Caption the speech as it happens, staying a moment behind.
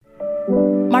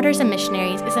Martyrs and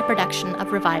Missionaries is a production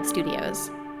of Revive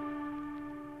Studios.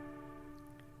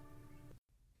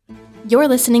 You're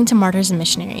listening to Martyrs and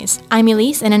Missionaries. I'm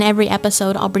Elise, and in every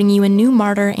episode, I'll bring you a new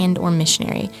martyr and or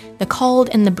missionary, the called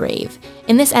and the brave.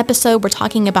 In this episode, we're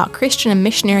talking about Christian and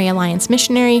Missionary Alliance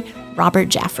missionary, Robert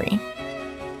Jaffray.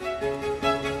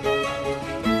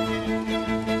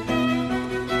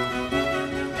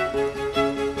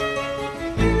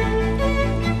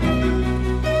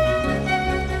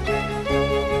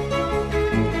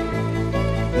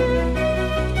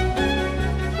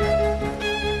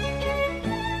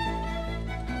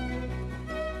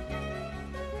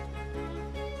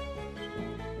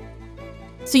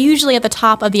 So usually at the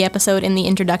top of the episode in the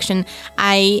introduction,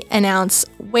 I announce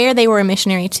where they were a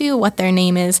missionary to, what their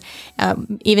name is,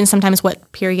 even sometimes what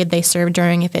period they served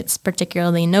during if it's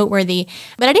particularly noteworthy.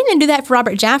 But I didn't do that for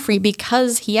Robert Jaffray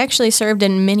because he actually served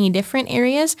in many different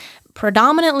areas,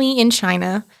 predominantly in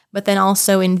China, but then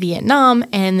also in Vietnam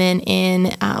and then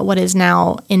in what is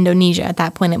now Indonesia. At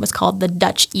that point, it was called the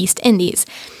Dutch East Indies.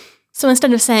 So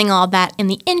instead of saying all that in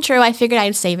the intro, I figured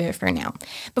I'd save it for now.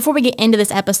 Before we get into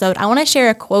this episode, I want to share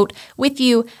a quote with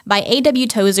you by A.W.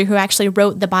 Tozer, who actually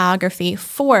wrote the biography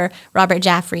for Robert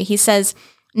Jaffray. He says,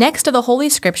 "Next to the Holy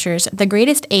Scriptures, the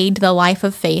greatest aid to the life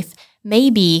of faith may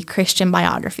be Christian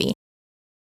biography."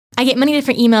 I get many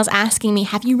different emails asking me,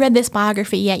 have you read this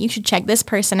biography yet? You should check this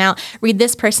person out, read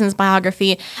this person's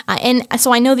biography. And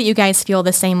so I know that you guys feel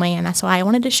the same way, and that's why I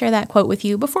wanted to share that quote with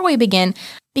you before we begin,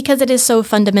 because it is so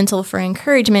fundamental for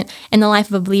encouragement in the life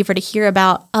of a believer to hear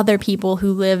about other people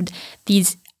who lived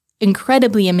these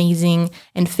incredibly amazing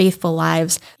and faithful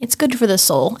lives. It's good for the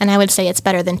soul, and I would say it's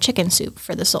better than chicken soup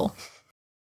for the soul.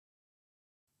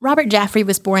 Robert Jaffray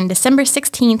was born December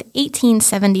 16th,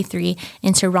 1873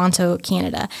 in Toronto,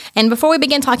 Canada. And before we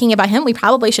begin talking about him, we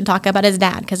probably should talk about his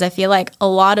dad, because I feel like a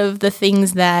lot of the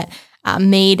things that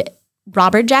made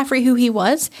Robert Jaffray who he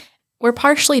was were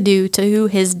partially due to who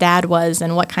his dad was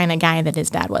and what kind of guy that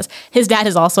his dad was. His dad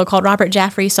is also called Robert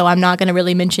Jaffray, so I'm not going to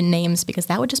really mention names because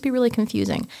that would just be really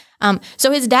confusing.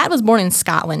 So his dad was born in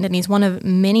Scotland, and he's one of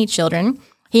many children.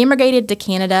 He immigrated to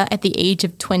Canada at the age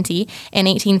of 20 in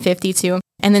 1852,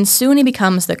 and then soon he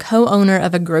becomes the co-owner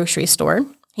of a grocery store.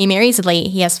 He marries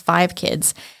late, he has 5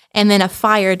 kids, and then a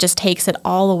fire just takes it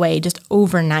all away just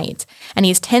overnight. And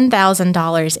he's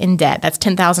 $10,000 in debt. That's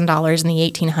 $10,000 in the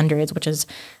 1800s, which is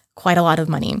quite a lot of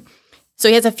money. So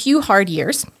he has a few hard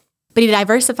years, but he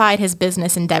diversified his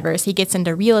business endeavors. He gets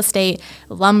into real estate,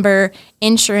 lumber,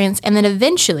 insurance, and then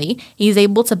eventually he's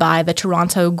able to buy the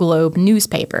Toronto Globe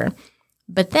newspaper.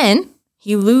 But then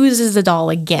he loses it all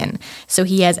again. So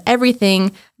he has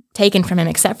everything taken from him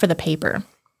except for the paper.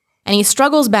 And he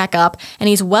struggles back up, and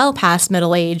he's well past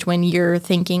middle age when you're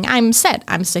thinking, I'm set,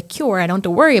 I'm secure, I don't have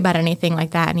to worry about anything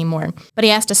like that anymore. But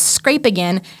he has to scrape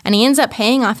again, and he ends up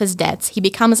paying off his debts. He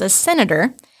becomes a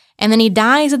senator, and then he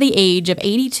dies at the age of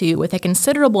 82 with a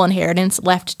considerable inheritance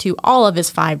left to all of his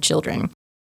 5 children.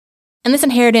 And this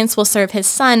inheritance will serve his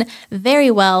son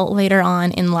very well later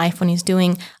on in life when he's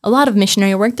doing a lot of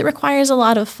missionary work that requires a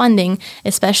lot of funding,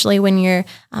 especially when you're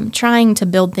trying to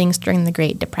build things during the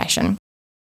Great Depression.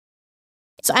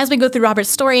 So as we go through Robert's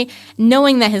story,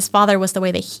 knowing that his father was the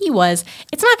way that he was,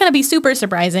 it's not going to be super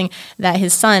surprising that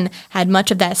his son had much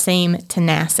of that same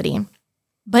tenacity.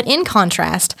 But in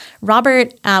contrast,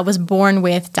 Robert was born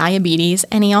with diabetes,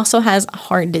 and he also has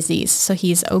heart disease. So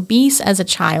he's obese as a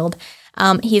child.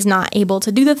 He's not able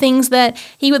to do the things that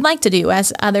he would like to do.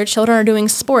 As other children are doing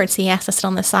sports, he has to sit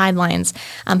on the sidelines.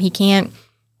 He can't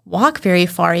walk very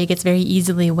far. He gets very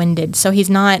easily winded. So he's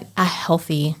not a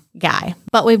healthy guy.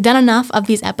 But we've done enough of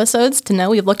these episodes to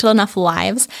know, we've looked at enough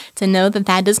lives to know that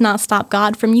that does not stop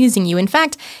God from using you. In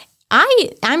fact,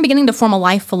 I'm beginning to form a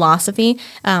life philosophy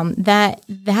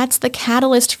that's the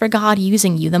catalyst for God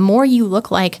using you. The more you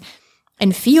look like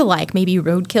and feel like maybe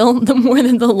roadkill, the more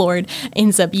that the Lord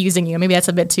ends up using you. Maybe that's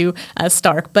a bit too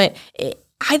stark, but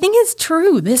I think it's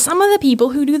true. Some of the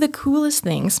people who do the coolest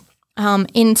things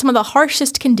in some of the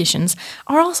harshest conditions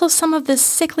are also some of the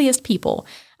sickliest people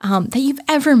that you've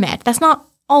ever met. That's not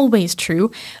always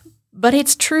true, but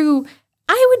it's true,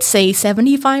 I would say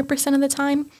 75% of the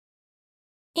time.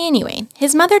 Anyway,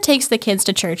 his mother takes the kids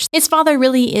to church. His father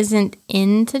really isn't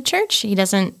into church. He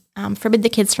doesn't forbid the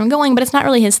kids from going, but it's not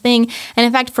really his thing. And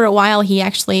in fact, for a while, he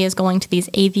actually is going to these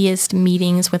atheist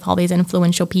meetings with all these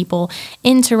influential people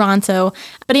in Toronto.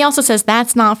 But he also says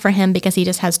that's not for him because he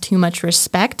just has too much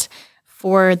respect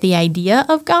for the idea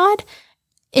of God.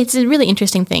 It's a really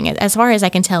interesting thing. As far as I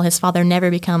can tell, his father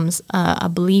never becomes a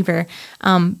believer,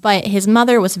 but his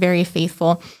mother was very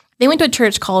faithful. They went to a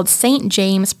church called St.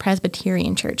 James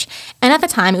Presbyterian Church, and at the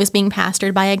time it was being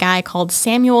pastored by a guy called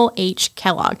Samuel H.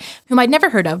 Kellogg, whom I'd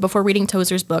never heard of before reading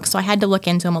Tozer's book, so I had to look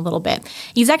into him a little bit.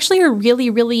 He's actually a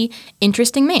really, really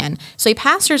interesting man. So he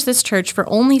pastors this church for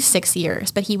only 6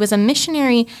 years, but he was a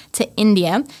missionary to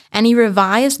India, and he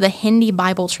revised the Hindi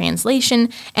Bible translation,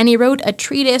 and he wrote a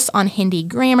treatise on Hindi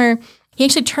grammar. He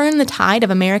actually turned the tide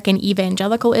of American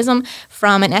evangelicalism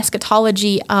from an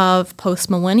eschatology of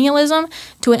postmillennialism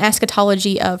to an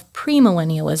eschatology of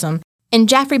premillennialism. And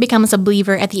Jaffray becomes a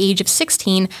believer at the age of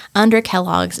 16 under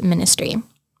Kellogg's ministry.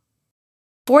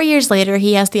 4 years later,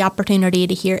 he has the opportunity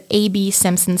to hear A.B.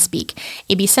 Simpson speak.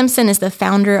 A.B. Simpson is the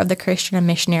founder of the Christian and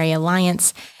Missionary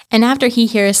Alliance. And after he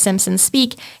hears Simpson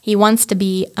speak, he wants to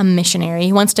be a missionary.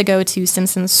 He wants to go to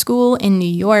Simpson's school in New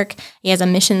York. He has a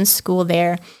missions school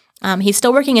there. He's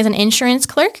still working as an insurance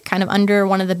clerk, kind of under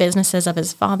one of the businesses of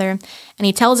his father. And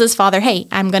he tells his father, hey,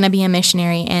 I'm going to be a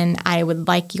missionary and I would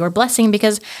like your blessing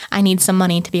because I need some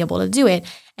money to be able to do it.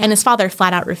 And his father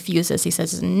flat out refuses. He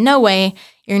says, no way,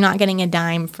 you're not getting a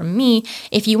dime from me.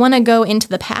 If you want to go into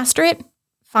the pastorate,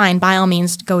 fine, by all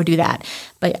means, go do that.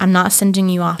 But I'm not sending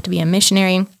you off to be a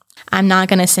missionary. I'm not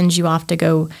going to send you off to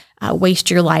go waste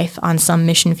your life on some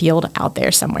mission field out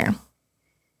there somewhere.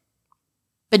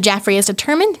 But Jaffray is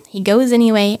determined. He goes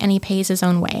anyway, and he pays his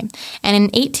own way. And in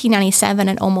 1897,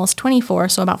 at almost 24,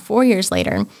 so about 4 years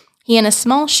later, he and a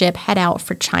small ship head out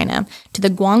for China, to the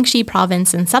Guangxi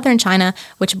province in southern China,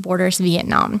 which borders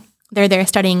Vietnam. They're there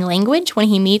studying language when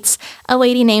he meets a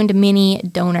lady named Minnie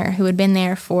Donor, who had been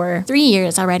there for 3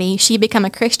 years already. She had become a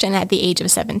Christian at the age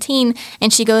of 17,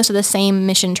 and she goes to the same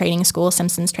mission training school,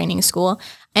 Simpson's training school.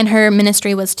 And her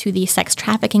ministry was to the sex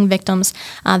trafficking victims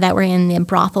that were in the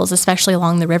brothels, especially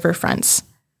along the riverfronts.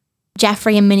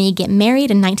 Jaffray and Minnie get married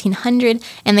in 1900,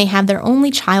 and they have their only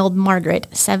child, Margaret,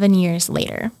 7 years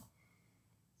later.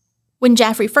 When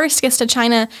Jaffray first gets to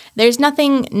China, there's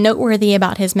nothing noteworthy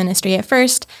about his ministry at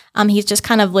first. He's just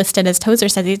kind of listed, as Tozer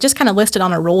says, he's just kind of listed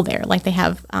on a roll there. Like they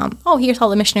have, here's all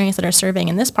the missionaries that are serving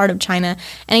in this part of China,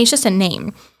 and he's just a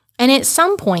name. And at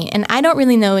some point, and I don't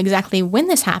really know exactly when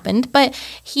this happened, but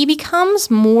he becomes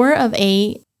more of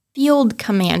a field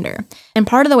commander. And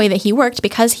part of the way that he worked,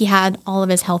 because he had all of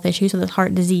his health issues with his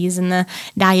heart disease and the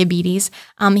diabetes,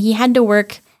 he had to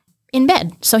work in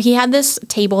bed. So he had this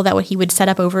table that he would set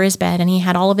up over his bed, and he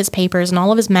had all of his papers and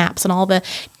all of his maps and all the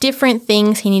different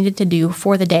things he needed to do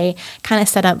for the day kind of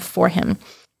set up for him.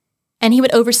 And he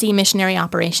would oversee missionary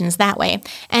operations that way.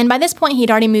 And by this point, he'd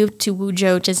already moved to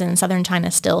Wuzhou, which is in southern China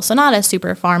still, so not a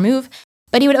super far move,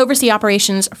 but he would oversee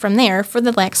operations from there for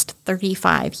the next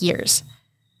 35 years.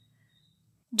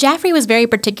 Jaffray was very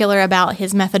particular about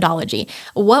his methodology,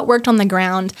 what worked on the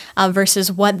ground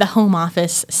versus what the Home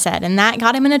Office said, and that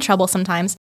got him into trouble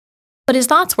sometimes. But his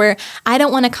thoughts were, I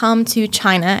don't want to come to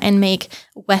China and make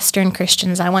Western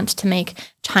Christians. I want to make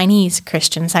Chinese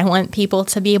Christians. I want people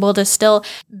to be able to still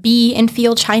be and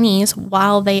feel Chinese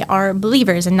while they are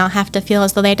believers and not have to feel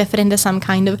as though they have to fit into some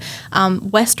kind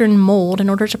of Western mold in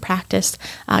order to practice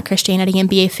Christianity and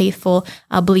be a faithful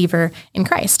believer in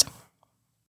Christ.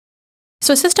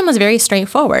 So his system was very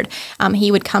straightforward. He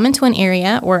would come into an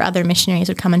area, or other missionaries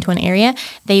would come into an area.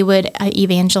 They would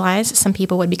evangelize. Some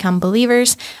people would become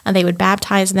believers. They would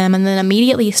baptize them and then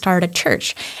immediately start a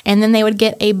church. And then they would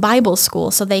get a Bible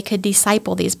school so they could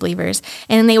disciple these believers.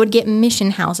 And then they would get mission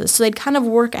houses. So they'd kind of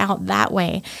work out that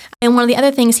way. And one of the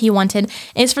other things he wanted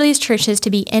is for these churches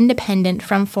to be independent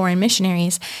from foreign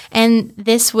missionaries. And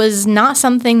this was not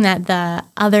something that the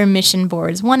other mission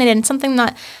boards wanted, and something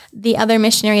that the other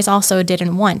missionaries also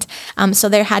didn't want. So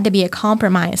there had to be a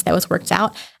compromise that was worked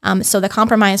out. So the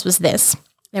compromise was this.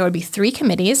 There would be 3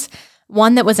 committees,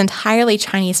 one that was entirely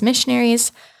Chinese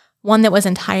missionaries, one that was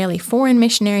entirely foreign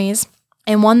missionaries,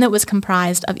 and one that was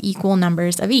comprised of equal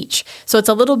numbers of each. So it's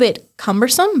a little bit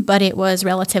cumbersome, but it was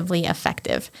relatively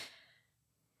effective.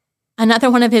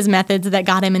 Another one of his methods that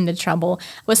got him into trouble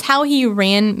was how he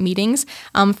ran meetings.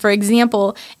 For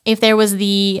example, if there was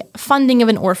the funding of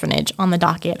an orphanage on the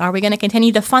docket, are we going to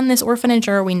continue to fund this orphanage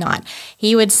or are we not?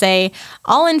 He would say,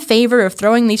 all in favor of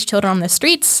throwing these children on the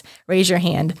streets, raise your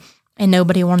hand. And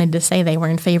nobody wanted to say they were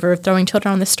in favor of throwing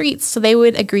children on the streets, so they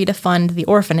would agree to fund the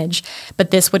orphanage. But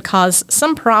this would cause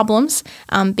some problems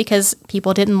because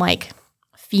people didn't like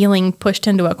feeling pushed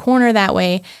into a corner that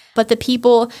way. But the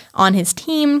people on his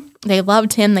team, they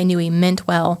loved him, they knew he meant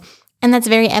well. And that's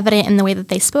very evident in the way that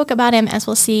they spoke about him, as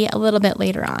we'll see a little bit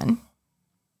later on.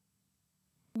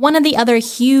 One of the other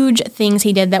huge things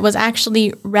he did that was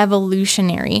actually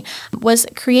revolutionary was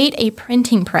create a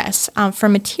printing press for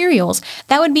materials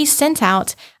that would be sent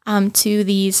out to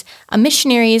these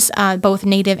missionaries, both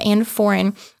native and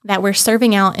foreign, that were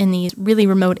serving out in these really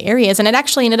remote areas. And it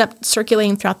actually ended up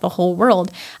circulating throughout the whole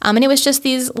world. And it was just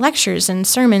these lectures and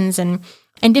sermons and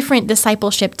different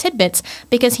discipleship tidbits,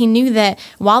 because he knew that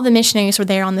while the missionaries were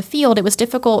there on the field, it was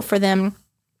difficult for them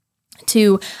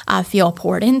to feel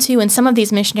poured into. And some of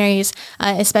these missionaries,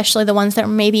 especially the ones that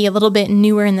were maybe a little bit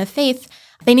newer in the faith,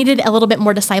 they needed a little bit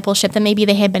more discipleship than maybe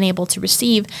they had been able to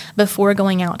receive before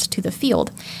going out to the field.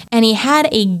 And he had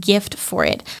a gift for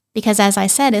it because, as I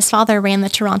said, his father ran the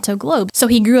Toronto Globe. So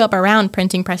he grew up around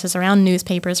printing presses, around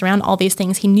newspapers, around all these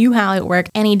things. He knew how it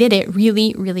worked, and he did it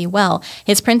really, really well.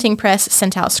 His printing press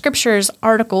sent out scriptures,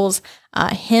 articles,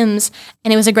 hymns,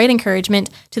 and it was a great encouragement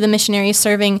to the missionaries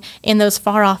serving in those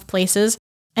far-off places,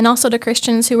 and also to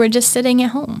Christians who were just sitting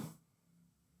at home.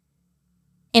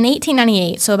 In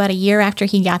 1898, so about a year after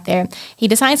he got there, he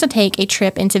decides to take a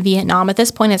trip into Vietnam. At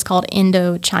this point, it's called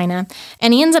Indochina.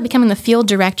 And he ends up becoming the field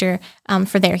director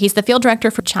for there. He's the field director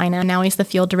for China. Now he's the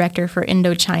field director for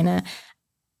Indochina.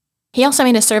 He also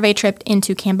made a survey trip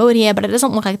into Cambodia, but it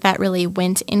doesn't look like that really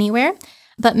went anywhere.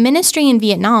 But ministry in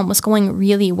Vietnam was going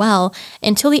really well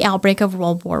until the outbreak of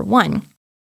World War I.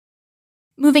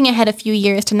 Moving ahead a few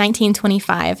years to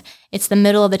 1925, it's the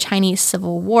middle of the Chinese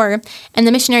Civil War, and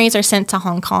the missionaries are sent to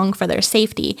Hong Kong for their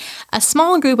safety. A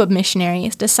small group of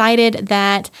missionaries decided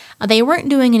that they weren't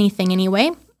doing anything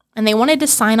anyway, and they wanted to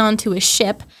sign on to a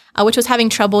ship, which was having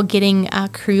trouble getting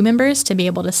crew members to be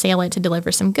able to sail it to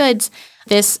deliver some goods.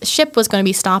 This ship was going to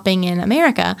be stopping in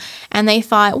America, and they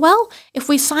thought, well, if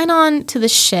we sign on to the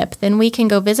ship, then we can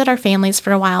go visit our families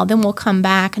for a while, then we'll come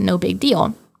back, no big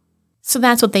deal. So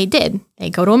that's what they did. They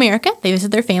go to America, they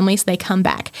visit their families, they come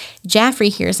back.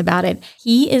 Jaffray hears about it.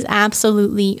 He is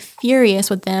absolutely furious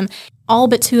with them. All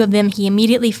but two of them he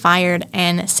immediately fired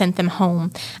and sent them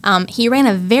home. He ran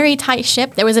a very tight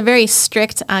ship. There was a very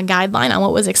strict guideline on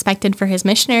what was expected for his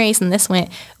missionaries, and this went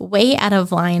way out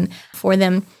of line for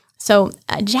them. So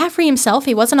Jaffray himself,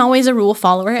 he wasn't always a rule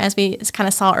follower, as we kind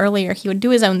of saw earlier. He would do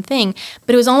his own thing,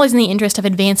 but it was always in the interest of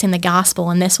advancing the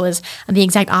gospel, and this was the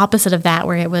exact opposite of that,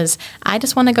 where it was, I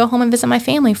just want to go home and visit my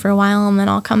family for a while, and then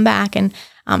I'll come back, and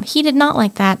he did not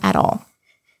like that at all.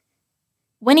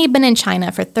 When he'd been in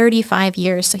China for 35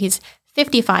 years, so he's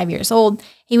 55 years old,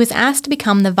 he was asked to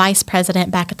become the vice president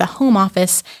back at the Home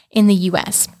Office in the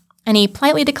U.S., and he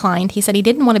politely declined. He said he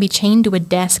didn't want to be chained to a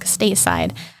desk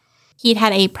stateside. He'd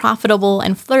had a profitable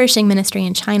and flourishing ministry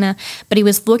in China, but he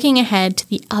was looking ahead to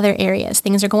the other areas.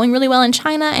 Things are going really well in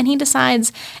China, and he decides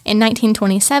in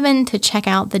 1927 to check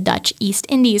out the Dutch East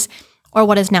Indies, or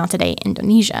what is now today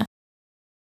Indonesia.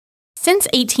 Since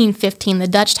 1815, the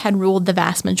Dutch had ruled the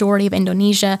vast majority of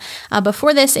Indonesia.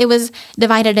 Before this, it was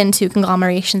divided into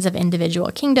conglomerations of individual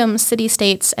kingdoms,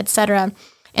 city-states, etc.,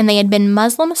 and they had been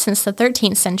Muslim since the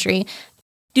 13th century,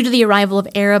 due to the arrival of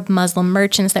Arab Muslim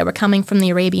merchants that were coming from the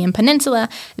Arabian Peninsula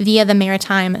via the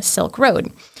maritime Silk Road.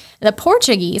 The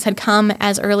Portuguese had come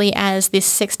as early as the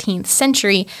 16th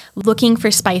century looking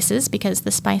for spices because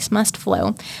the spice must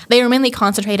flow. They were mainly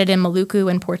concentrated in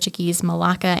Maluku and Portuguese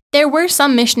Malacca. There were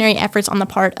some missionary efforts on the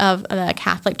part of the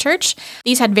Catholic Church.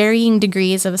 These had varying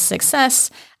degrees of success,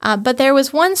 but there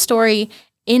was one story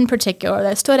in particular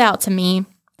that stood out to me,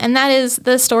 and that is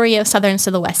the story of southern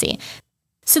Sulawesi.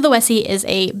 Sulawesi is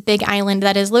a big island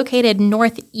that is located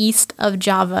northeast of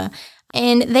Java,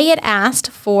 and they had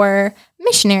asked for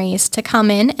missionaries to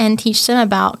come in and teach them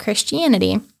about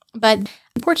Christianity. But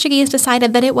the Portuguese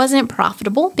decided that it wasn't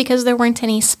profitable because there weren't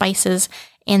any spices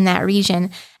in that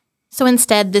region. So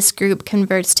instead, this group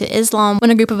converts to Islam when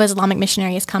a group of Islamic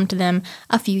missionaries come to them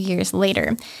a few years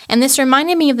later. And this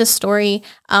reminded me of the story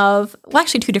of, well,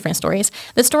 actually two different stories.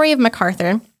 The story of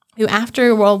MacArthur, who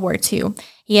after World War II,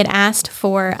 he had asked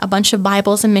for a bunch of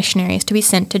Bibles and missionaries to be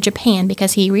sent to Japan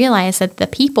because he realized that the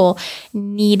people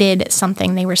needed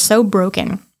something. They were so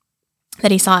broken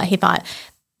that he thought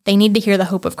they need to hear the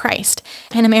hope of Christ.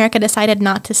 And America decided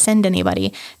not to send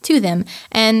anybody to them.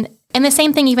 And the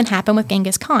same thing even happened with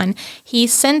Genghis Khan. He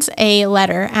sent a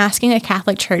letter asking the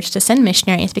Catholic Church to send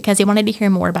missionaries because he wanted to hear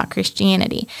more about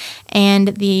Christianity.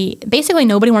 And basically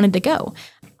nobody wanted to go.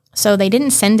 So they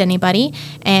didn't send anybody,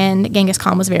 and Genghis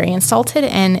Khan was very insulted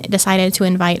and decided to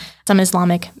invite some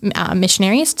Islamic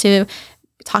missionaries to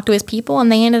talk to his people, and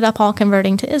they ended up all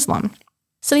converting to Islam.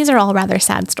 So these are all rather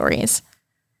sad stories.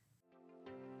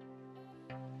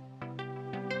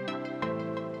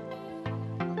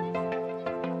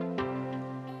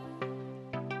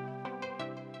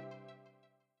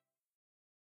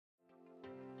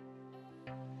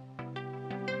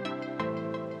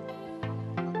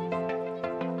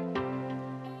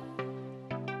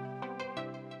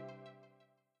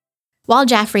 While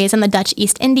Jaffray is in the Dutch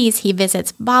East Indies, he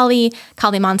visits Bali,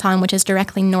 Kalimantan, which is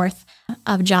directly north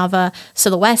of Java,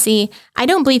 Sulawesi. I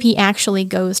don't believe he actually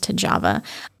goes to Java,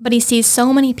 but he sees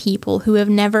so many people who have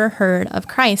never heard of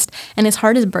Christ, and his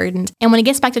heart is burdened. And when he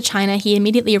gets back to China, he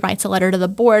immediately writes a letter to the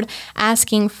board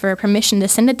asking for permission to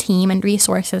send a team and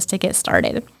resources to get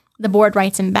started. The board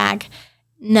writes him back,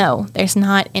 no, there's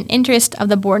not an interest of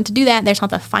the board to do that. There's not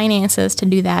the finances to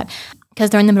do that because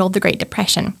they're in the middle of the Great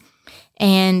Depression.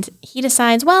 And he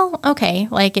decides, well, okay,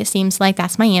 it seems like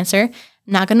that's my answer.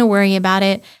 Not going to worry about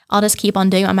it. I'll just keep on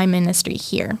doing my ministry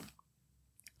here.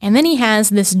 And then he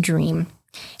has this dream.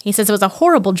 He says, it was a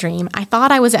horrible dream. I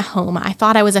thought I was at home. I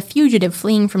thought I was a fugitive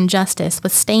fleeing from justice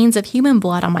with stains of human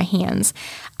blood on my hands.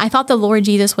 I thought the Lord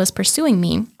Jesus was pursuing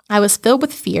me. I was filled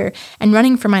with fear and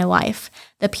running for my life.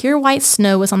 The pure white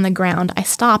snow was on the ground. I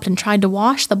stopped and tried to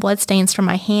wash the bloodstains from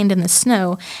my hand in the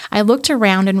snow. I looked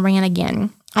around and ran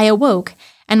again. I awoke,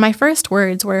 and my first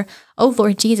words were, "Oh,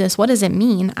 Lord Jesus, what does it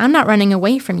mean? I'm not running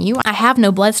away from you. I have no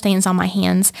bloodstains on my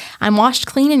hands. I'm washed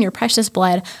clean in your precious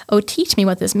blood. Oh, teach me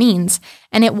what this means."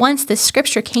 And at once this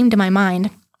scripture came to my mind.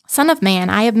 Son of man,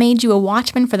 I have made you a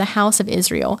watchman for the house of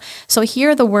Israel. So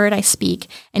hear the word I speak,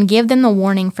 and give them the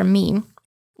warning from me.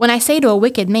 When I say to a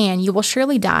wicked man, you will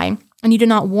surely die, and you do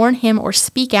not warn him or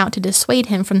speak out to dissuade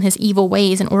him from his evil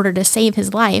ways in order to save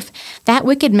his life, that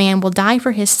wicked man will die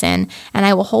for his sin, and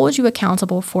I will hold you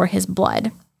accountable for his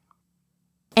blood.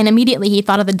 And immediately he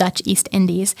thought of the Dutch East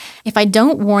Indies. If I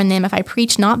don't warn them, if I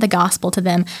preach not the gospel to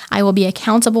them, I will be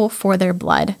accountable for their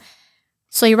blood.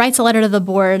 So he writes a letter to the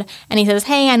board, and he says,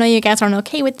 hey, I know you guys aren't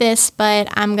okay with this, but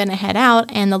I'm going to head out,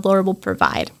 and the Lord will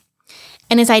provide.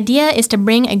 And his idea is to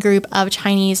bring a group of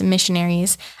Chinese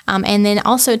missionaries and then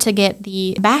also to get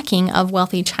the backing of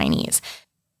wealthy Chinese.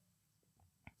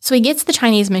 So he gets the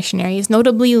Chinese missionaries,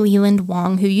 notably Leland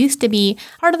Wong, who used to be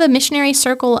part of the missionary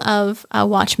circle of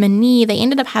Watchman Nee. They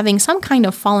ended up having some kind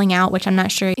of falling out, which I'm not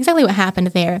sure exactly what happened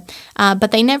there,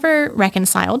 but they never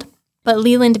reconciled. But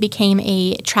Leland became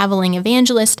a traveling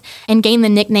evangelist and gained the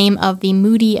nickname of the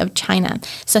Moody of China.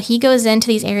 So he goes into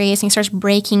these areas and he starts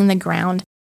breaking the ground.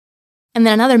 And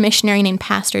then another missionary named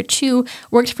Pastor Chu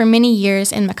worked for many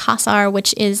years in Makassar,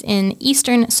 which is in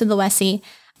eastern Sulawesi.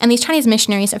 And these Chinese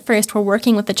missionaries at first were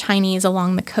working with the Chinese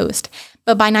along the coast.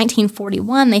 But by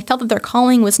 1941, they felt that their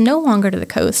calling was no longer to the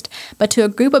coast, but to a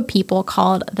group of people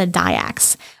called the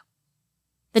Dayaks.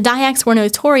 The Dayaks were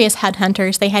notorious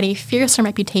headhunters. They had a fearsome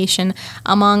reputation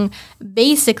among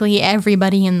basically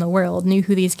everybody in the world knew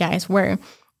who these guys were.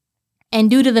 And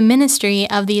due to the ministry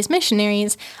of these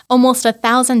missionaries, almost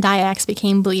 1,000 Dayaks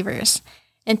became believers.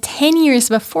 And 10 years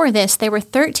before this, there were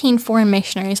 13 foreign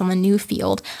missionaries on the new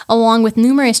field, along with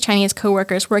numerous Chinese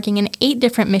co-workers working in 8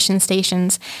 different mission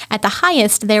stations. At the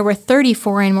highest, there were 30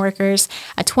 foreign workers,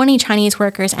 20 Chinese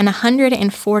workers, and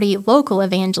 140 local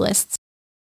evangelists.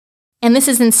 And this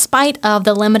is in spite of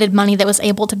the limited money that was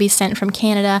able to be sent from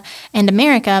Canada and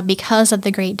America because of the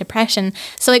Great Depression.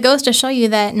 So it goes to show you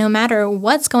that no matter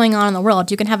what's going on in the world,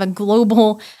 you can have a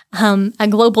global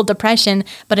depression,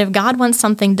 but if God wants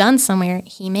something done somewhere,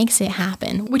 he makes it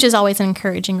happen, which is always an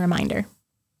encouraging reminder.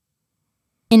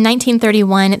 In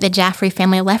 1931, the Jaffray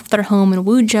family left their home in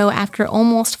Wuzhou after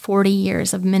almost 40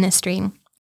 years of ministry,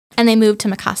 and they moved to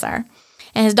Makassar.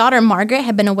 And his daughter, Margaret,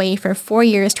 had been away for 4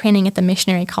 years training at the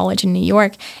missionary college in New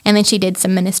York, and then she did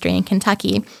some ministry in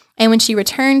Kentucky. And when she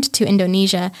returned to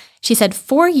Indonesia, she said,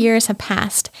 4 years have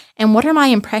passed, and what are my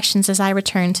impressions as I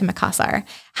return to Makassar?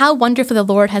 How wonderfully the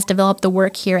Lord has developed the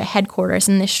work here at headquarters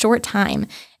in this short time.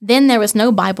 Then there was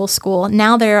no Bible school.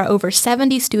 Now there are over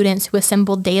 70 students who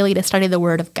assemble daily to study the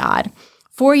Word of God.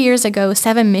 4 years ago,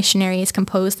 7 missionaries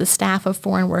composed the staff of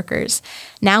foreign workers.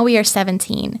 Now we are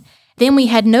 17. Then we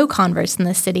had no converts in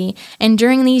the city, and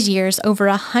during these years, over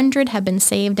 100 have been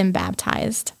saved and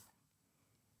baptized.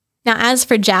 Now, as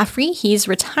for Jaffray, he's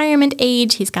retirement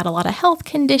age, he's got a lot of health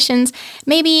conditions.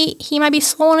 Maybe he might be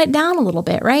slowing it down a little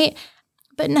bit, right?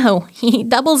 But no, he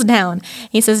doubles down.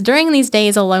 He says, during these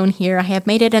days alone here, I have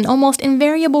made it an almost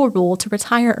invariable rule to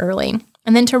retire early,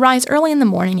 and then to rise early in the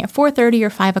morning at 4:30 or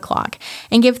 5 o'clock,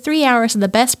 and give 3 hours of the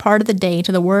best part of the day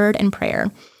to the word and prayer.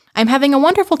 I'm having a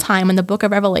wonderful time in the book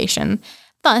of Revelation.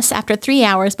 Thus, after 3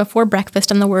 hours before breakfast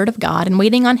in the Word of God and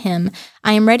waiting on Him,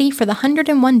 I am ready for the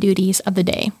 101 duties of the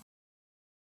day.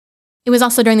 It was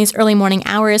also during these early morning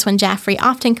hours when Jaffray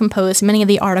often composed many of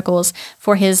the articles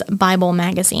for his Bible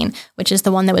magazine, which is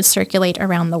the one that would circulate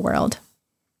around the world.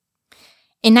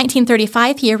 In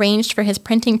 1935, he arranged for his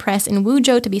printing press in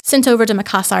Wuzhou to be sent over to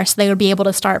Makassar so they would be able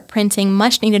to start printing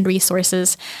much-needed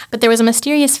resources. But there was a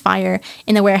mysterious fire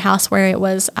in the warehouse where it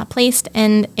was placed,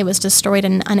 and it was destroyed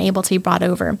and unable to be brought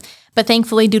over. But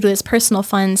thankfully, due to his personal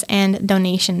funds and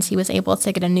donations, he was able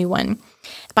to get a new one.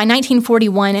 By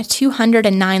 1941,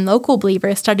 209 local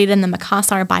believers studied in the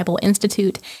Makassar Bible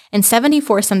Institute, and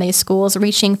 74 Sunday schools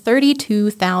reaching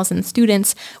 32,000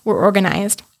 students were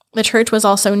organized. The church was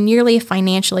also nearly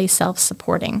financially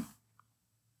self-supporting.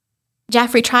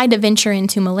 Jaffray tried to venture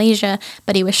into Malaysia,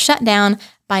 but he was shut down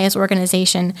by his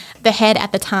organization. The head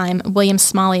at the time, William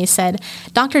Smalley, said,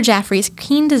 "Dr. Jaffray's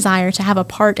keen desire to have a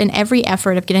part in every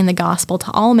effort of getting the gospel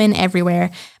to all men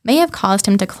everywhere may have caused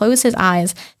him to close his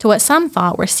eyes to what some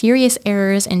thought were serious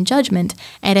errors in judgment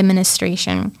and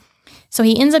administration." So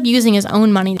he ends up using his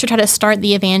own money to try to start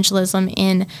the evangelism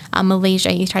in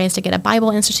Malaysia. He tries to get a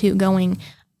Bible Institute going,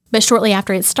 but shortly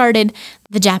after it started,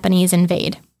 the Japanese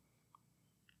invade.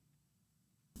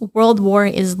 World War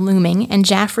is looming, and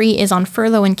Jaffray is on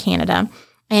furlough in Canada,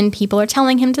 and people are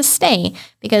telling him to stay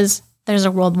because there's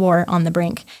a world war on the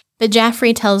brink. But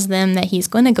Jaffray tells them that he's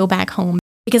going to go back home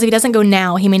because if he doesn't go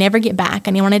now, he may never get back,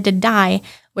 and he wanted to die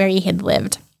where he had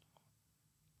lived.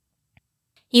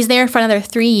 He's there for another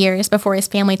 3 years before his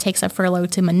family takes a furlough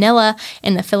to Manila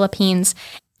in the Philippines,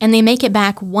 and they make it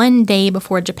back one day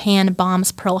before Japan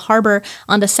bombs Pearl Harbor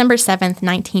on December 7th,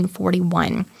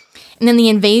 1941. And then the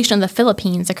invasion of the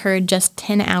Philippines occurred just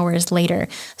 10 hours later.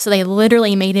 So they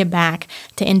literally made it back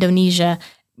to Indonesia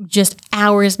just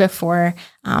hours before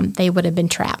they would have been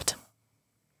trapped.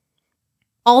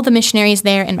 All the missionaries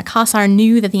there in Makassar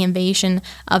knew that the invasion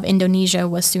of Indonesia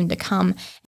was soon to come.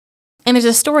 And there's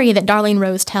a story that Darlene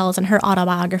Rose tells in her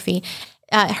autobiography.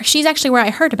 She's actually where I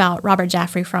heard about Robert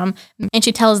Jaffray from, and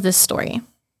she tells this story.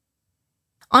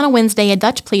 On a Wednesday, a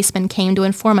Dutch policeman came to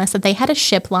inform us that they had a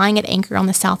ship lying at anchor on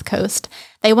the south coast.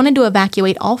 They wanted to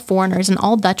evacuate all foreigners and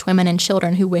all Dutch women and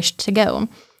children who wished to go.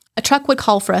 A truck would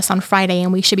call for us on Friday,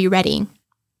 and we should be ready.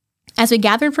 As we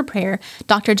gathered for prayer,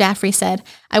 Dr. Jaffray said,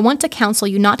 "I want to counsel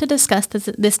you not to discuss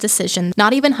this decision,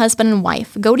 not even husband and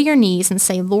wife. Go to your knees and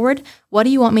say, 'Lord, what do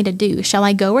you want me to do? Shall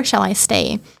I go or shall I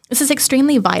stay?' This is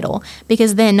extremely vital,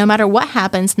 because then, no matter what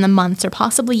happens in the months or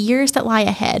possibly years that lie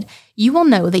ahead, you will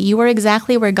know that you are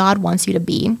exactly where God wants you to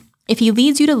be. If he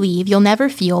leads you to leave, you'll never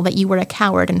feel that you were a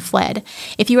coward and fled.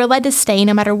 If you are led to stay,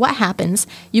 no matter what happens,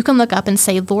 you can look up and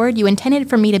say, 'Lord, you intended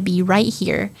for me to be right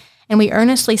here.' And we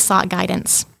earnestly sought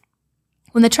guidance.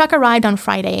 When the truck arrived on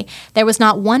Friday, there was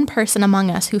not one person among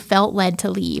us who felt led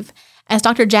to leave. As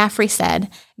Dr. Jaffray said,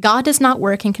 God does not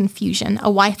work in confusion,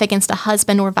 a wife against a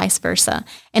husband or vice versa.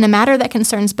 In a matter that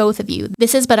concerns both of you,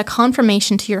 this is but a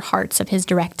confirmation to your hearts of his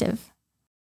directive."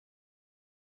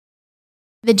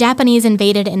 The Japanese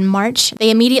invaded in March.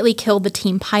 They immediately killed the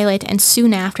team pilot and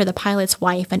soon after the pilot's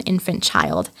wife and infant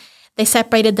child. They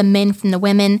separated the men from the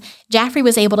women. Jaffray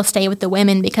was able to stay with the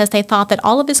women because they thought that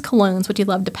all of his colognes, which he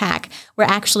loved to pack, were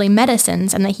actually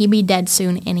medicines and that he'd be dead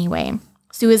soon anyway.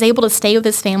 So he was able to stay with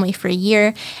his family for a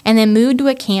year and then moved to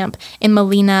a camp in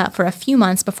Molina for a few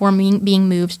months before being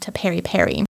moved to Peri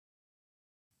Peri.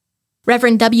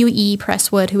 Reverend W.E.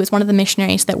 Presswood, who was one of the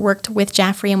missionaries that worked with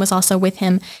Jaffray and was also with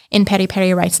him in Peri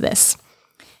Peri, writes this.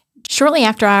 Shortly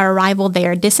after our arrival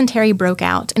there, dysentery broke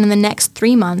out, and in the next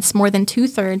 3 months, more than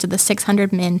 2/3 of the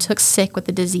 600 men took sick with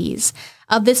the disease.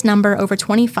 Of this number, over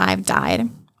 25 died.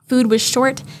 Food was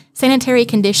short, sanitary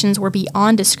conditions were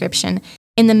beyond description.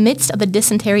 In the midst of the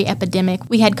dysentery epidemic,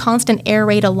 we had constant air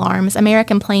raid alarms.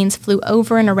 American planes flew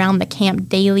over and around the camp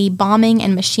daily, bombing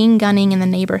and machine gunning in the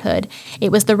neighborhood.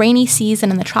 It was the rainy season,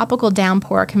 and the tropical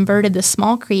downpour converted the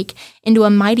small creek into a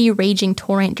mighty raging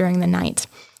torrent during the night.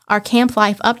 Our camp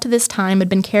life up to this time had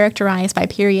been characterized by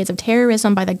periods of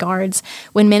terrorism by the guards,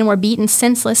 when men were beaten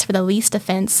senseless for the least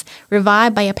offense,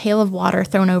 revived by a pail of water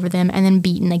thrown over them, and then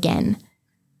beaten again.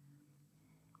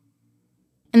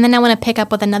 And then I want to pick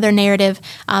up with another narrative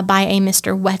by a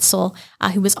Mr. Wetzel,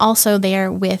 who was also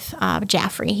there with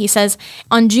Jaffray. He says,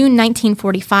 on June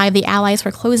 1945, the Allies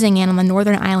were closing in on the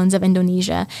northern islands of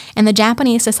Indonesia, and the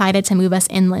Japanese decided to move us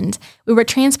inland. We were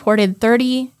transported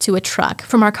 30 to a truck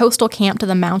from our coastal camp to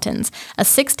the mountains, a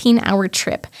 16-hour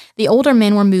trip. The older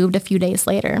men were moved a few days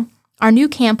later. Our new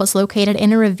camp was located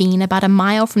in a ravine about a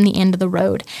mile from the end of the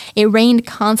road. It rained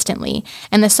constantly,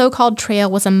 and the so-called trail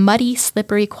was a muddy,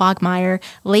 slippery quagmire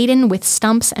laden with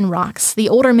stumps and rocks. The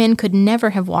older men could never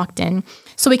have walked in,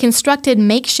 so we constructed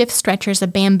makeshift stretchers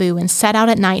of bamboo and set out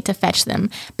at night to fetch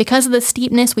them. Because of the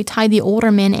steepness, we tied the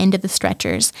older men into the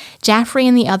stretchers. Jaffray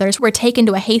and the others were taken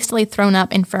to a hastily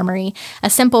thrown-up infirmary, a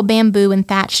simple bamboo and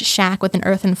thatched shack with an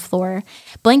earthen floor.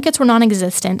 Blankets were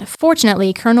non-existent.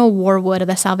 Fortunately, Colonel Warwood of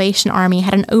the Salvation Army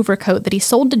had an overcoat that he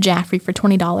sold to Jaffray for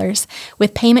 $20,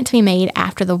 with payment to be made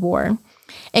after the war.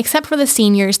 Except for the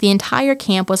seniors, the entire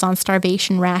camp was on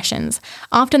starvation rations.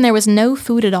 Often there was no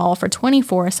food at all for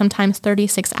 24, sometimes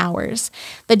 36 hours.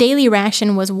 The daily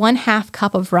ration was 1/2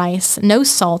 cup of rice, no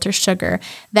salt or sugar,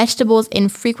 vegetables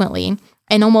infrequently,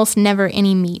 and almost never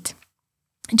any meat.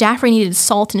 Jaffray needed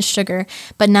salt and sugar,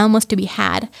 but none was to be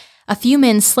had. A few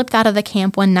men slipped out of the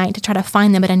camp one night to try to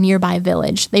find them at a nearby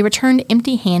village. They returned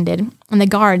empty-handed, and the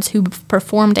guards, who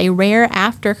performed a rare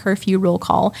after-curfew roll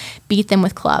call, beat them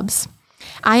with clubs.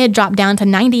 I had dropped down to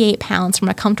 98 pounds from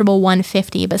a comfortable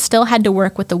 150, but still had to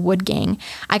work with the wood gang.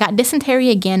 I got dysentery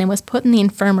again and was put in the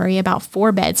infirmary about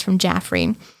 4 beds from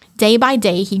Jaffray. Day by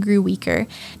day, he grew weaker.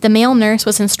 The male nurse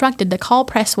was instructed to call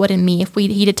Presswood and me if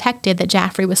he detected that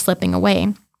Jaffray was slipping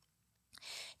away.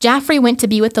 Jaffray went to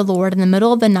be with the Lord in the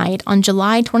middle of the night on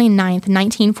July 29,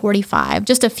 1945,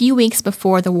 just a few weeks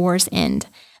before the war's end.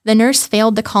 The nurse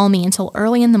failed to call me until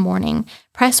early in the morning.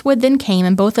 Presswood then came,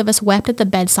 and both of us wept at the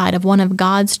bedside of one of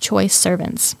God's choice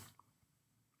servants.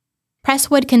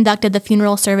 Presswood conducted the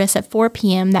funeral service at 4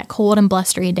 p.m. that cold and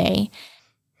blustery day.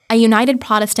 A united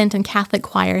Protestant and Catholic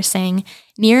choir sang,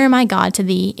 "Nearer My God to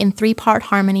Thee," in 3-part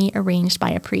harmony arranged by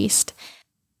a priest.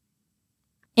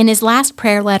 In his last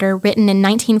prayer letter, written in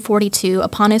 1942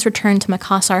 upon his return to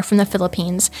Makassar from the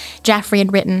Philippines, Jaffray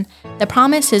had written, "The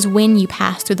promise is when you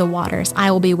pass through the waters,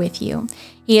 I will be with you.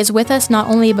 He is with us not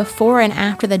only before and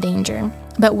after the danger,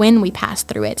 but when we pass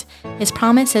through it. His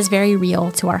promise is very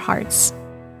real to our hearts."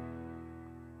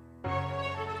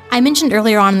 I mentioned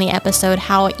earlier on in the episode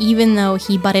how even though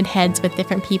he butted heads with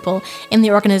different people in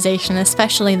the organization,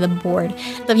 especially the board,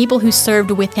 the people who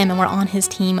served with him and were on his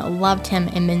team loved him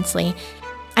immensely.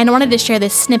 And I wanted to share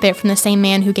this snippet from the same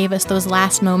man who gave us those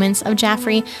last moments of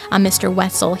Jaffray, Mr.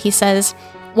 Wetzel. He says,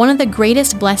 "One of the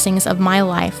greatest blessings of my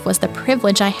life was the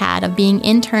privilege I had of being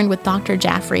interned with Dr.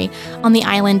 Jaffray on the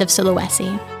island of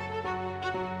Sulawesi."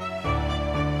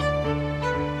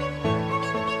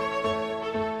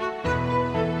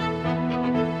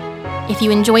 If you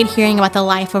enjoyed hearing about the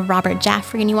life of Robert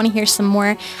Jaffray and you want to hear some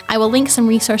more, I will link some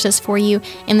resources for you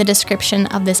in the description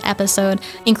of this episode,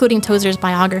 including Tozer's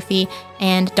biography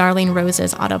and Darlene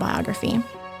Rose's autobiography.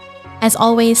 As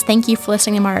always, thank you for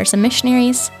listening to Martyrs and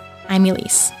Missionaries. I'm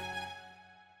Elise.